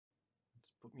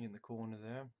Put me in the corner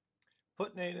there.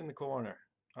 Put Nate in the corner.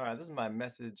 All right, this is my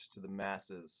message to the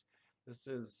masses. This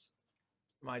is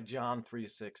my John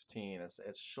 3:16,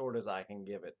 as short as I can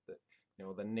give it.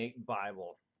 The Nate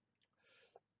Bible.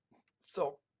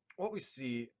 So what we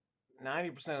see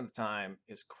 90% of the time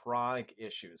is chronic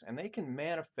issues, and they can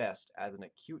manifest as an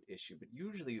acute issue, but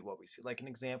usually what we see, like an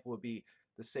example would be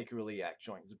the sacroiliac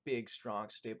joint. It's a big, strong,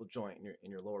 stable joint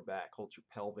in your lower back, holds your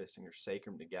pelvis and your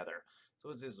sacrum together. So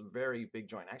it's this very big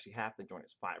joint. Actually, half the joint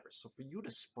is fibrous. So for you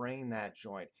to sprain that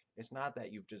joint, it's not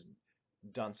that you've just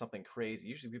done something crazy.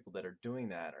 Usually people that are doing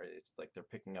that are it's like they're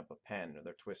picking up a pen or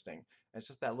they're twisting. And it's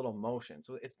just that little motion.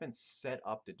 So it's been set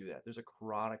up to do that. There's a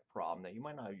chronic problem that you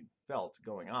might not have even felt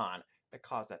going on that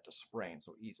caused that to sprain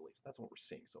so easily. So that's what we're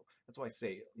seeing. So that's why I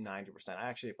say 90%.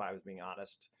 Actually, if I was being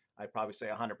honest, I'd probably say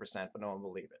 100%, but no one will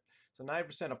believe it. So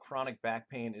 90% of chronic back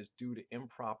pain is due to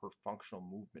improper functional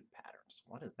movement patterns.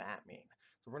 What does that mean?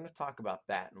 So we're going to talk about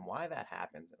that and why that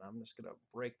happens. And I'm just going to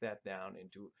break that down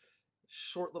into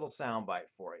short little soundbite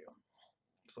for you.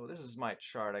 So this is my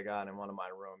chart I got in one of my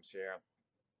rooms here.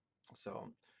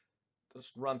 So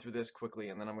just run through this quickly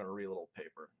and then I'm going to read a little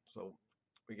paper. So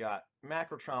we got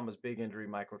macro trauma is big injury,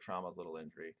 micro trauma is little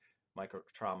injury. Micro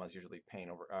trauma is usually pain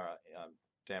over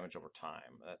damage over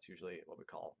time. That's usually what we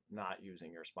call not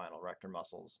using your spinal erector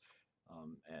muscles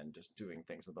and just doing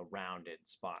things with a rounded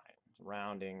spine.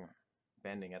 Rounding,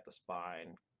 bending at the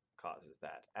spine causes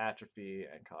that atrophy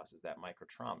and causes that micro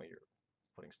trauma. You're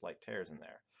putting slight tears in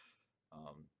there.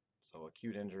 So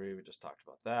acute injury, we just talked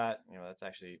about that. That's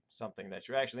actually something that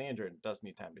you're actually injured. It does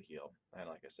need time to heal. And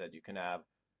like I said, you can have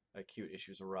acute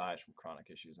issues arise from chronic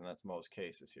issues, and that's most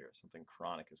cases here. Something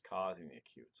chronic is causing the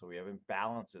acute. So we have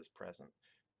imbalances present.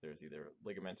 There's either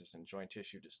ligamentous and joint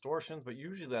tissue distortions, but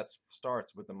usually that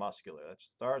starts with the muscular. That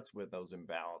starts with those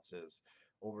imbalances,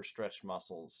 overstretched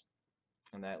muscles,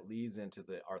 and that leads into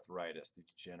the arthritis, the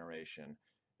degeneration,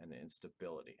 and the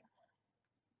instability.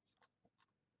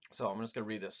 So I'm just going to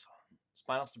read this.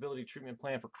 Spinal stability treatment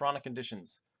plan for chronic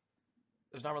conditions.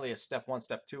 There's not really a step one,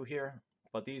 step two here,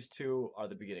 but these two are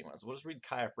the beginning ones. We'll just read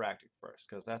chiropractic first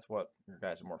because that's what you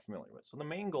guys are more familiar with. So the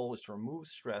main goal is to remove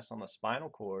stress on the spinal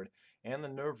cord and the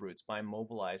nerve roots by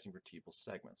mobilizing vertebral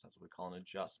segments. That's what we call an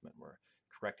adjustment. We're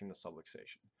correcting the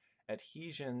subluxation.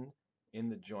 Adhesion in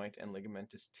the joint and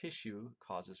ligamentous tissue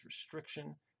causes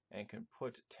restriction and can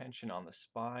put tension on the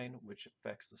spine, which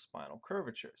affects the spinal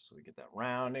curvature. So we get that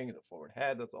rounding, the forward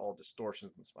head, that's all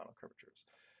distortions in the spinal curvatures.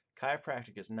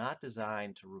 Chiropractic is not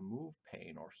designed to remove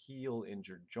pain or heal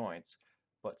injured joints,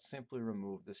 but simply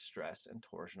remove the stress and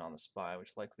torsion on the spine,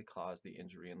 which likely caused the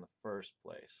injury in the first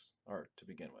place, or to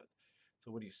begin with.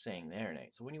 So what are you saying there,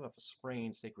 Nate? So when you have a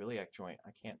sprained sacroiliac joint,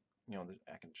 I can't,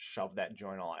 I can shove that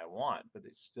joint all I want, but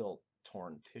it's still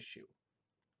torn tissue.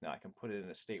 Now I can put it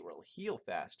in a state where it'll heal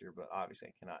faster, but obviously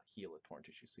I cannot heal a torn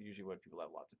tissue. So usually when people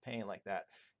have lots of pain like that,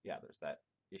 yeah, there's that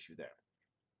issue there.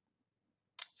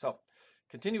 So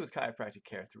continue with chiropractic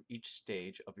care through each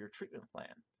stage of your treatment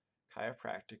plan.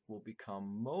 Chiropractic will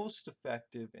become most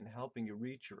effective in helping you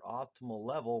reach your optimal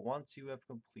level once you have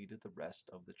completed the rest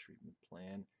of the treatment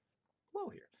plan below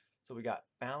here. So we got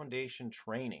foundation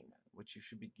training, which you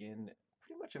should begin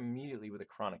pretty much immediately with a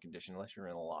chronic condition unless you're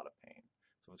in a lot of pain.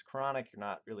 So if it's chronic, you're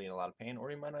not really in a lot of pain,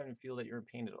 or you might not even feel that you're in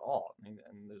pain at all. And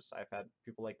I've had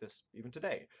people like this even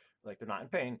today. Like they're not in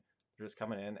pain, they're just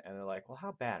coming in and they're like, well,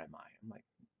 how bad am I? I'm like,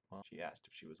 well, she asked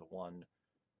if she was a 1.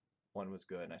 1 was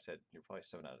good, and I said, you're probably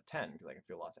 7 out of 10 because I can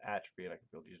feel lots of atrophy and I can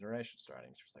feel degeneration starting.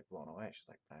 She was like blown away. She's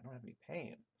like, but I don't have any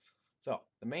pain. So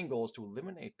the main goal is to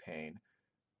eliminate pain,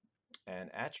 and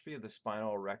atrophy of the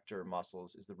spinal erector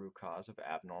muscles is the root cause of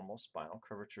abnormal spinal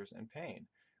curvatures and pain.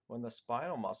 When the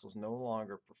spinal muscles no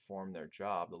longer perform their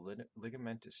job, the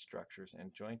ligamentous structures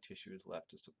and joint tissue is left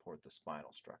to support the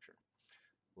spinal structure.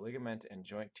 Ligament and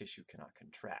joint tissue cannot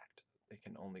contract. They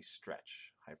can only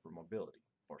stretch, hypermobility,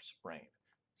 or sprain.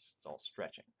 It's all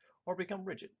stretching. Or become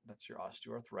rigid. That's your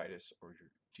osteoarthritis or your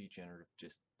degenerative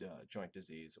joint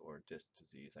disease or disc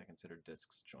disease. I consider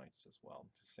discs joints as well.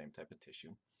 It's the same type of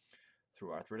tissue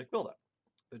through arthritic buildup.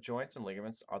 The joints and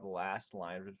ligaments are the last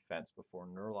line of defense before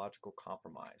neurological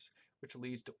compromise, which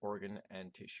leads to organ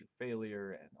and tissue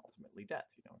failure and ultimately death,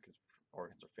 because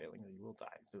organs are failing, you will die.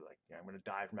 So like, I'm going to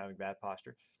die from having bad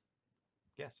posture.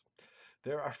 Yes.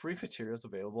 There are free materials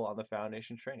available on the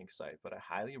Foundation training site, but I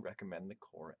highly recommend the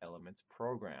Core Elements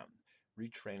program,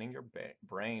 retraining your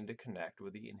brain to connect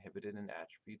with the inhibited and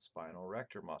atrophied spinal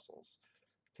erector muscles.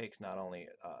 Takes not only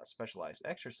specialized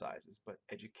exercises, but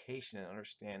education and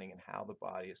understanding in how the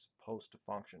body is supposed to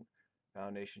function.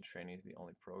 Foundation training is the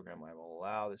only program I will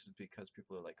allow. This is because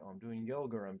people are like, oh, I'm doing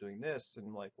yoga or I'm doing this. And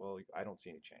I'm like, well, I don't see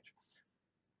any change.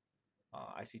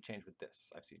 I see change with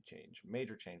this. I've seen change,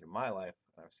 major change in my life.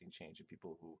 I've seen change in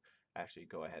people who actually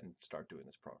go ahead and start doing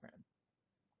this program.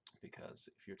 Because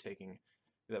if you're taking,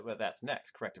 that's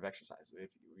next, corrective exercise. If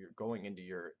you're going into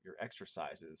your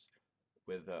exercises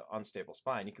with an unstable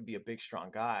spine, you could be a big, strong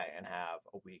guy and have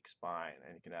a weak spine,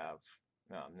 and you can have,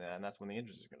 and that's when the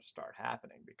injuries are going to start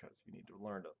happening because you need to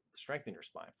learn to strengthen your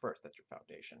spine first. That's your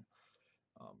foundation.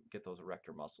 Get those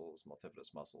erector muscles,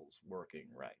 multifidus muscles working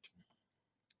right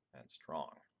and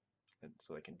strong, and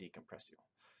so they can decompress you.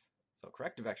 So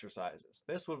corrective exercises.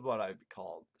 This would what I'd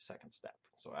call the second step.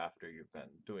 So after you've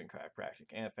been doing chiropractic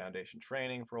and foundation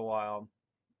training for a while,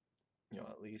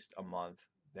 at least a month,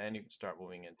 then you can start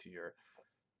moving into your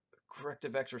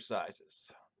corrective exercises.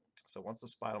 So once the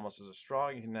spinal muscles are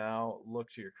strong, you can now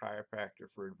look to your chiropractor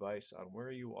for advice on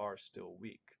where you are still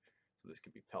weak. So this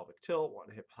could be pelvic tilt, one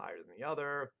hip higher than the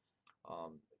other,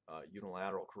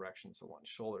 unilateral correction, so one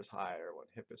shoulder's higher, one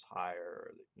hip is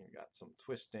higher, you got some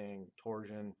twisting,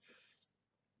 torsion,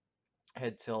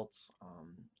 head tilts,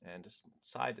 and just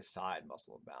side to side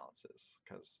muscle imbalances,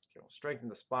 because strengthening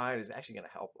the spine is actually going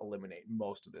to help eliminate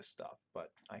most of this stuff, but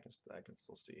I can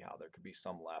still see how there could be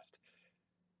some left.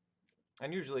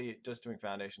 And usually just doing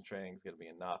foundation training is going to be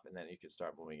enough, and then you can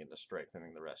start moving into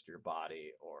strengthening the rest of your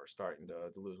body or starting to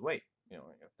lose weight.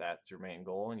 If that's your main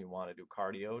goal and you want to do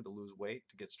cardio to lose weight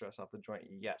to get stress off the joint,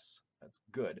 yes, that's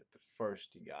good. But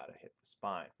first you got to hit the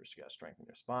spine. First you got to strengthen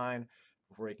your spine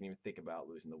before you can even think about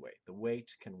losing the weight. The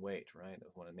weight can wait, right?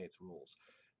 That's one of Nate's rules.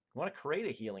 You want to create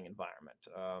a healing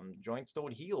environment. Joints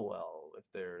don't heal well if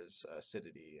there's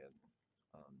acidity and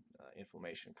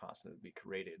inflammation constantly be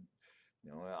created.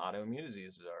 Autoimmune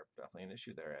diseases are definitely an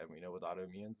issue there, and we know with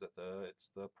autoimmunes that it's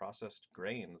the processed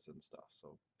grains and stuff.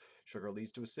 So sugar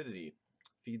leads to acidity,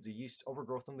 feeds a yeast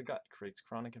overgrowth in the gut, creates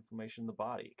chronic inflammation in the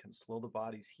body, can slow the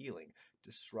body's healing,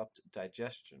 disrupt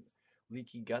digestion,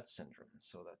 leaky gut syndrome.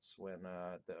 So that's when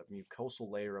the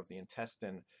mucosal layer of the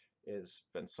intestine is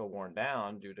been so worn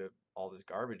down due to all this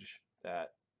garbage that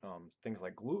things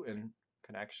like gluten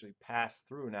can actually pass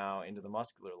through now into the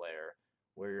muscular layer,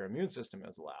 where your immune system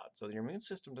is allowed. So your immune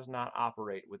system does not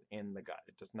operate within the gut.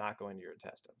 It does not go into your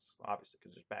intestines, obviously,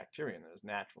 because there's bacteria and there's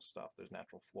natural stuff. There's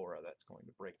natural flora that's going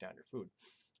to break down your food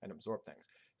and absorb things.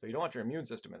 So you don't want your immune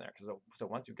system in there, because so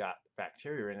once you've got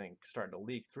bacteria or anything starting to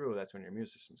leak through, that's when your immune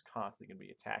system is constantly going to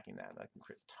be attacking that. That can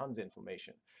create tons of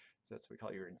inflammation. So that's what we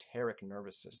call your enteric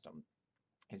nervous system.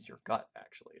 Is your gut,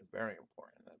 actually. It's very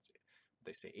important.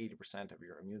 They say 80% of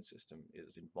your immune system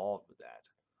is involved with that.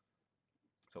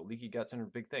 So leaky gut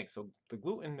syndrome, big thing. So the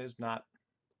gluten is not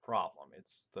a problem.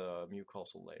 It's the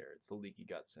mucosal layer. It's the leaky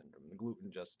gut syndrome. The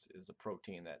gluten just is a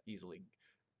protein that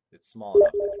it's small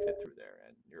enough to fit through there,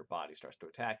 and your body starts to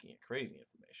attacking it, creating the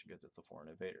inflammation because it's a foreign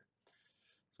invader.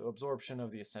 So absorption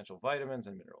of the essential vitamins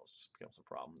and minerals becomes a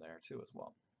problem there too as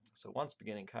well. So once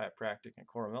beginning chiropractic and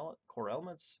core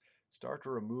elements, start to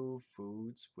remove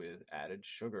foods with added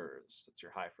sugars. That's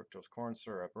your high fructose corn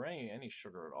syrup or any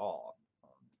sugar at all.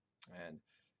 And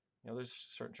there's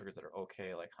certain sugars that are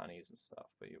okay, like honeys and stuff,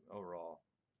 but overall,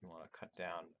 you want to cut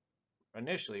down.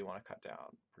 Initially, you want to cut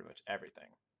down pretty much everything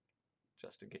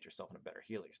just to get yourself in a better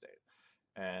healing state.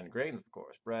 And grains, of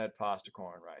course, bread, pasta,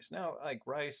 corn, rice. Now, like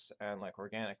rice and like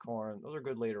organic corn, those are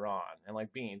good later on. And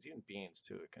like beans, even beans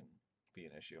too, it can be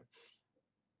an issue.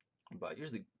 But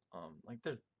usually, like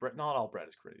there's bread, not all bread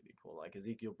is created equal. Like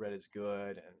Ezekiel bread is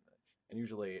good, and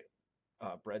usually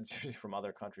breads usually from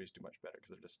other countries do much better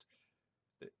because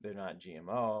they're not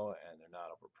GMO and they're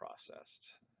not over processed.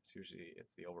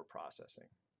 It's the over processing,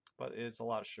 but it's a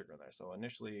lot of sugar in there. So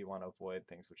initially you want to avoid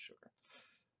things with sugar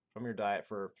from your diet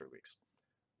for 3 weeks.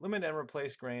 Limit and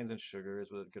replace grains and sugars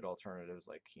with good alternatives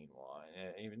like quinoa,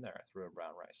 and even there I threw in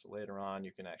brown rice. So later on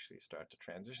you can actually start to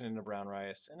transition into brown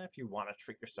rice, and if you want to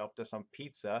treat yourself to some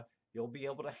pizza, you'll be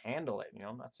able to handle it.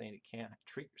 I'm not saying you can't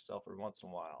treat yourself every once in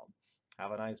a while.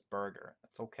 Have a nice burger.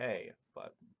 That's okay,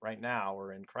 but right now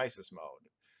we're in crisis mode.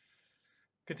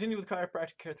 Continue with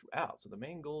chiropractic care throughout. So the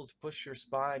main goal is to push your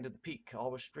spine to the peak.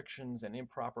 All restrictions and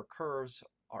improper curves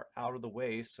are out of the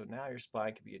way, so now your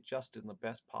spine can be adjusted in the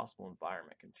best possible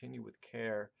environment. Continuing with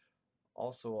care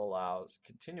also allows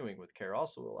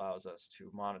us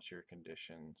to monitor your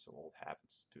condition so old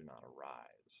habits do not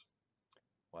arise.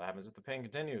 What happens if the pain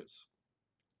continues?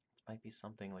 Might be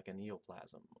something like a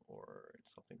neoplasm or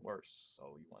something worse,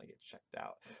 so you want to get checked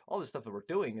out. All this stuff that we're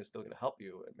doing is still going to help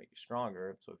you and make you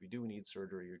stronger, so if you do need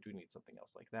surgery or do need something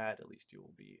else like that, at least you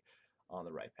will be on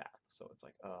the right path. So it's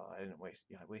like, I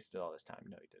wasted all this time.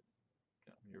 No, you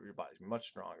didn't. Your body's much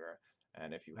stronger,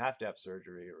 and if you have to have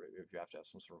surgery or if you have to have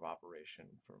some sort of operation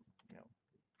for,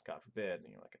 God forbid,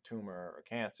 like a tumor or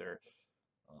cancer,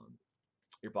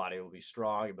 your body will be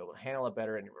strong, you'll be able to handle it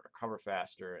better, and you'll recover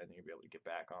faster, and you'll be able to get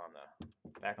back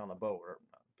on the boat, or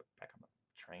back on the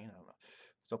train. I don't know.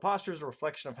 So posture is a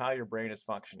reflection of how your brain is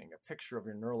functioning, a picture of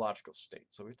your neurological state.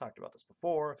 So we've talked about this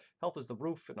before. Health is the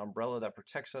roof, an umbrella that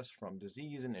protects us from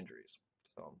disease and injuries.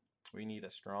 So we need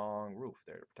a strong roof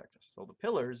there to protect us. So the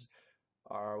pillars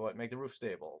are what make the roof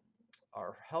stable.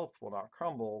 Our health will not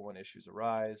crumble when issues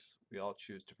arise. We all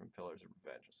choose different pillars of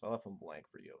revenge. So I left them blank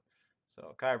for you.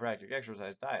 So chiropractic,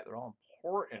 exercise, diet, they're all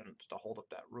important to hold up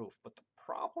that roof. But the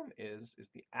problem is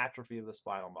the atrophy of the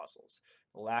spinal muscles,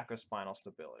 the lack of spinal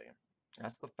stability.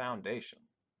 That's the foundation.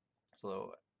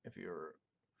 So if your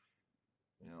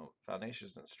foundation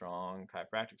isn't strong,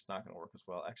 chiropractic's not going to work as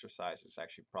well. Exercise is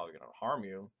actually probably going to harm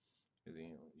you.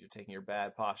 You're taking your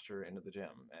bad posture into the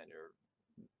gym and you're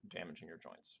damaging your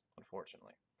joints,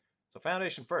 unfortunately. So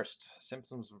foundation first,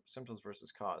 symptoms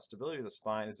versus cause. Stability of the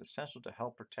spine is essential to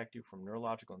help protect you from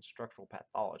neurological and structural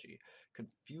pathology.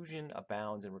 Confusion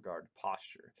abounds in regard to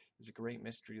posture. It's a great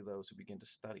mystery to those who begin to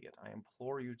study it. I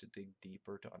implore you to dig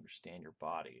deeper to understand your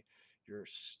body. You're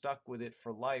stuck with it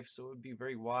for life, so it would be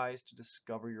very wise to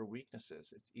discover your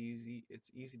weaknesses. It's easy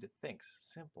to think.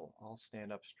 Simple. I'll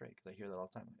stand up straight, because I hear that all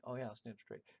the time. Oh yeah, I'll stand up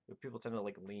straight. But people tend to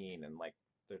lean and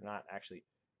they're not actually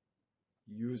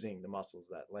using the muscles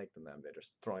that lengthen them. They're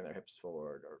just throwing their hips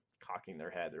forward or cocking their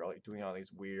head. They're all doing all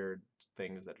these weird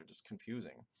things that are just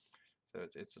confusing. So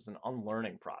it's just an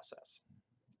unlearning process.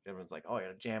 Everyone's like, oh, I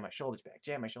gotta jam my shoulders back,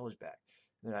 jam my shoulders back.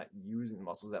 They're not using the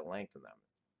muscles that lengthen them.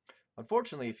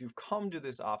 Unfortunately, if you've come to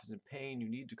this office in pain, you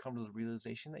need to come to the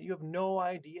realization that you have no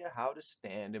idea how to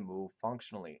stand and move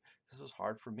functionally. This was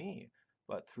hard for me.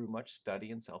 But through much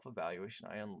study and self-evaluation,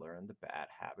 I unlearned the bad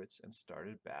habits and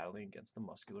started battling against the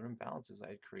muscular imbalances I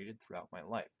had created throughout my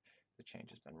life. The change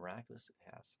has been miraculous.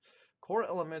 It has. Core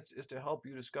Elements is to help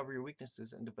you discover your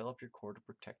weaknesses and develop your core to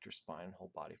protect your spine and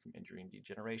whole body from injury and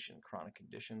degeneration. Chronic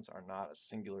conditions are not a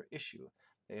singular issue.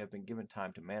 They have been given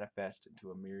time to manifest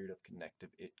into a myriad of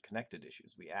connected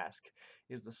issues. We ask,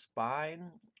 is the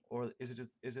spine, or is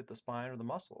it the spine or the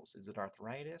muscles? Is it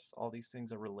arthritis? All these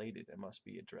things are related and must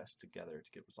be addressed together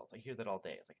to get results. I hear that all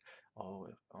day. It's like, oh,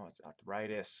 it's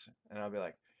arthritis. And I'll be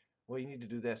like, well, you need to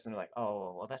do this. And they're like,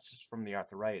 oh, well, that's just from the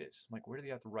arthritis. I'm like, where did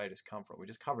the arthritis come from? We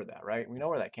just covered that, right? We know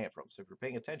where that came from. So if you're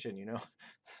paying attention, you know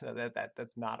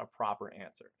that's not a proper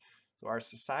answer. So our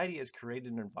society has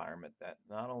created an environment that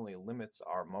not only limits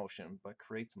our motion, but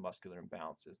creates muscular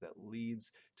imbalances that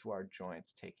leads to our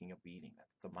joints taking a beating.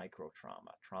 That's the micro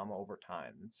trauma over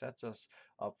time, and sets us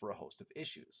up for a host of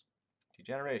issues.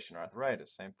 Degeneration,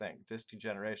 arthritis, same thing. Disc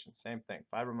degeneration, same thing.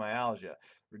 Fibromyalgia,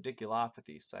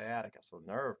 radiculopathy, sciatica, so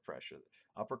nerve pressure,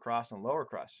 upper cross and lower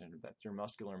cross syndrome, that's your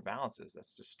muscular imbalances,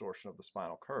 that's distortion of the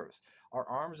spinal curves. Our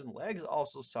arms and legs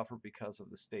also suffer because of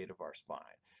the state of our spine.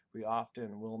 We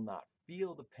often will not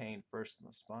feel the pain first in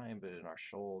the spine, but in our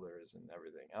shoulders and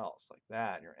everything else like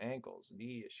that, and your ankles,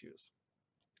 knee issues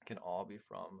can all be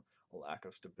from a lack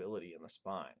of stability in the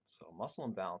spine. So muscle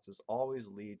imbalances always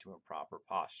lead to improper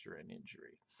posture and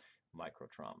injury,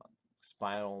 microtrauma.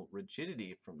 Spinal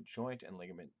rigidity from joint and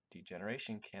ligament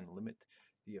degeneration can limit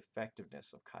the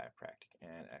effectiveness of chiropractic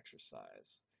and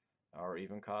exercise, or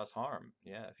even cause harm.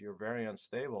 Yeah, if you're very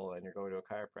unstable and you're going to a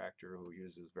chiropractor who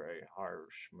uses very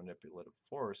harsh manipulative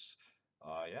force,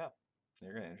 yeah,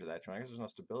 you're going to injure that joint because there's no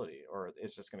stability, or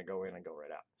it's just going to go in and go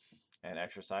right out. And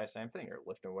exercise, same thing. You're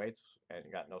lifting weights and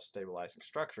you got no stabilizing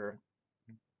structure.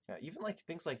 Yeah, even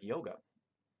things like yoga.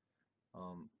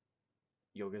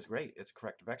 Yoga is great. It's a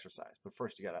corrective exercise, but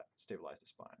first you got to stabilize the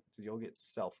spine. So yoga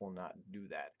itself will not do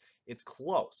that. It's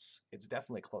close. It's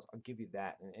definitely close. I'll give you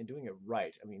that. And doing it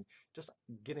right, I mean, just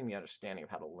getting the understanding of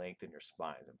how to lengthen your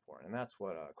spine is important. And that's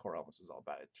what Core Elements is all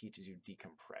about. It teaches you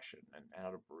decompression and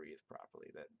how to breathe properly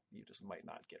that you just might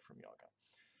not get from yoga.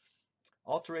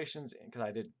 Alterations, because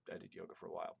I did yoga for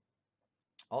a while.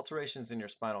 Alterations in your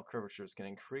spinal curvatures can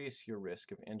increase your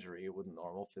risk of injury with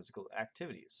normal physical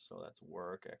activities. So that's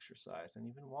work, exercise, and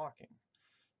even walking.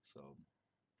 So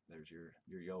there's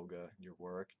your yoga, your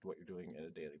work, what you're doing on a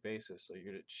daily basis. So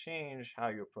you're going to change how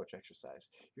you approach exercise.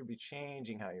 You'll be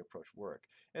changing how you approach work.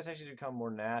 And it's actually become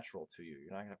more natural to you.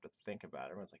 You're not going to have to think about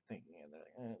it. Everyone's thinking and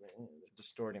they're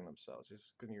distorting themselves.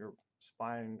 It's because your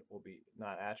spine will be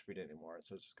not atrophied anymore.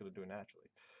 So it's just going to do it naturally.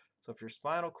 So if your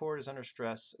spinal cord is under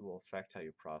stress, it will affect how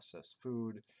you process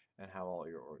food and how all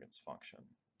your organs function.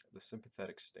 The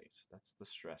sympathetic state, that's the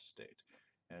stress state.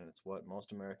 And it's what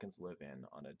most Americans live in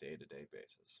on a day-to-day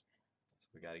basis. So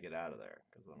we got to get out of there,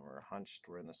 because when we're hunched,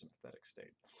 we're in the sympathetic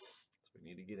state. So we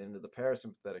need to get into the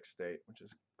parasympathetic state, which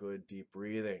is good deep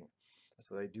breathing. That's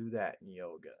why they do that in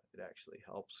yoga. It actually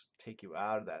helps take you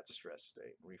out of that stress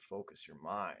state, refocus your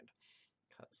mind.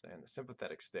 In the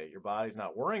sympathetic state, your body's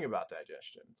not worrying about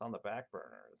digestion. It's on the back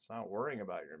burner. It's not worrying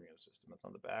about your immune system. It's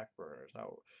on the back burner. It's not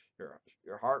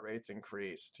your heart rate's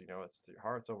increased. You know, it's your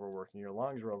heart's overworking. Your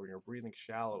lungs are over. You're breathing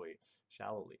shallowly.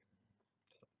 So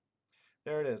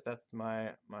there it is. That's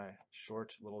my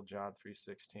short little John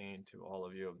 3:16 to all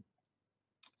of you.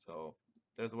 So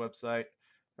there's the website,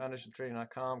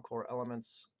 foundationtraining.com, core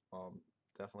elements.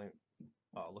 Definitely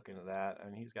look into that. I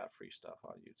mean, he's got free stuff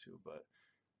on YouTube, but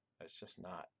it's just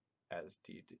not as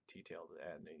detailed,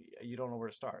 and you don't know where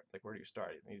to start. Like, where do you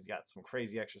start? He's got some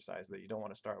crazy exercise that you don't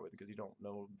want to start with because you don't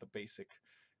know the basic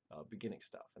beginning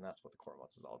stuff, and that's what the core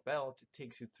months is all about. It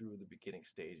takes you through the beginning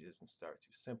stages and starts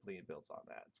you simply and builds on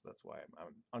that. So that's why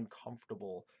I'm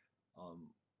uncomfortable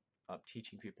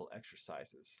teaching people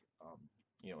exercises.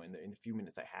 You know, in the few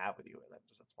minutes I have with you,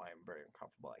 that's why I'm very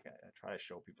uncomfortable. Like, I try to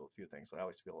show people a few things, but I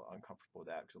always feel uncomfortable with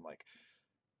that because I'm like,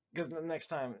 because the next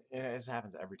time, it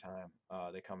happens every time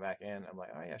they come back in, I'm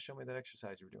like, oh yeah, show me that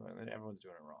exercise you were doing, and then everyone's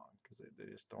doing it wrong because they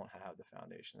just don't have the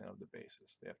foundation, they don't have the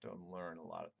basis. They have to unlearn a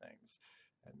lot of things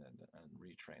and then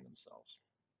retrain themselves.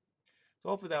 So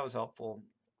hopefully that was helpful.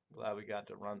 Glad we got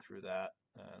to run through that,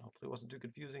 and hopefully it wasn't too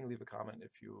confusing. Leave a comment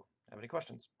if you have any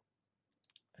questions,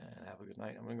 and have a good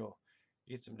night. I'm gonna go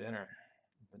eat some dinner.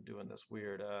 I've been doing this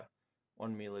weird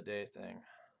one meal a day thing,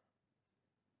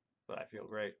 but I feel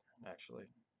great actually.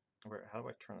 How do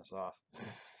I turn this off?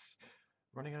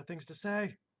 Running out of things to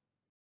say.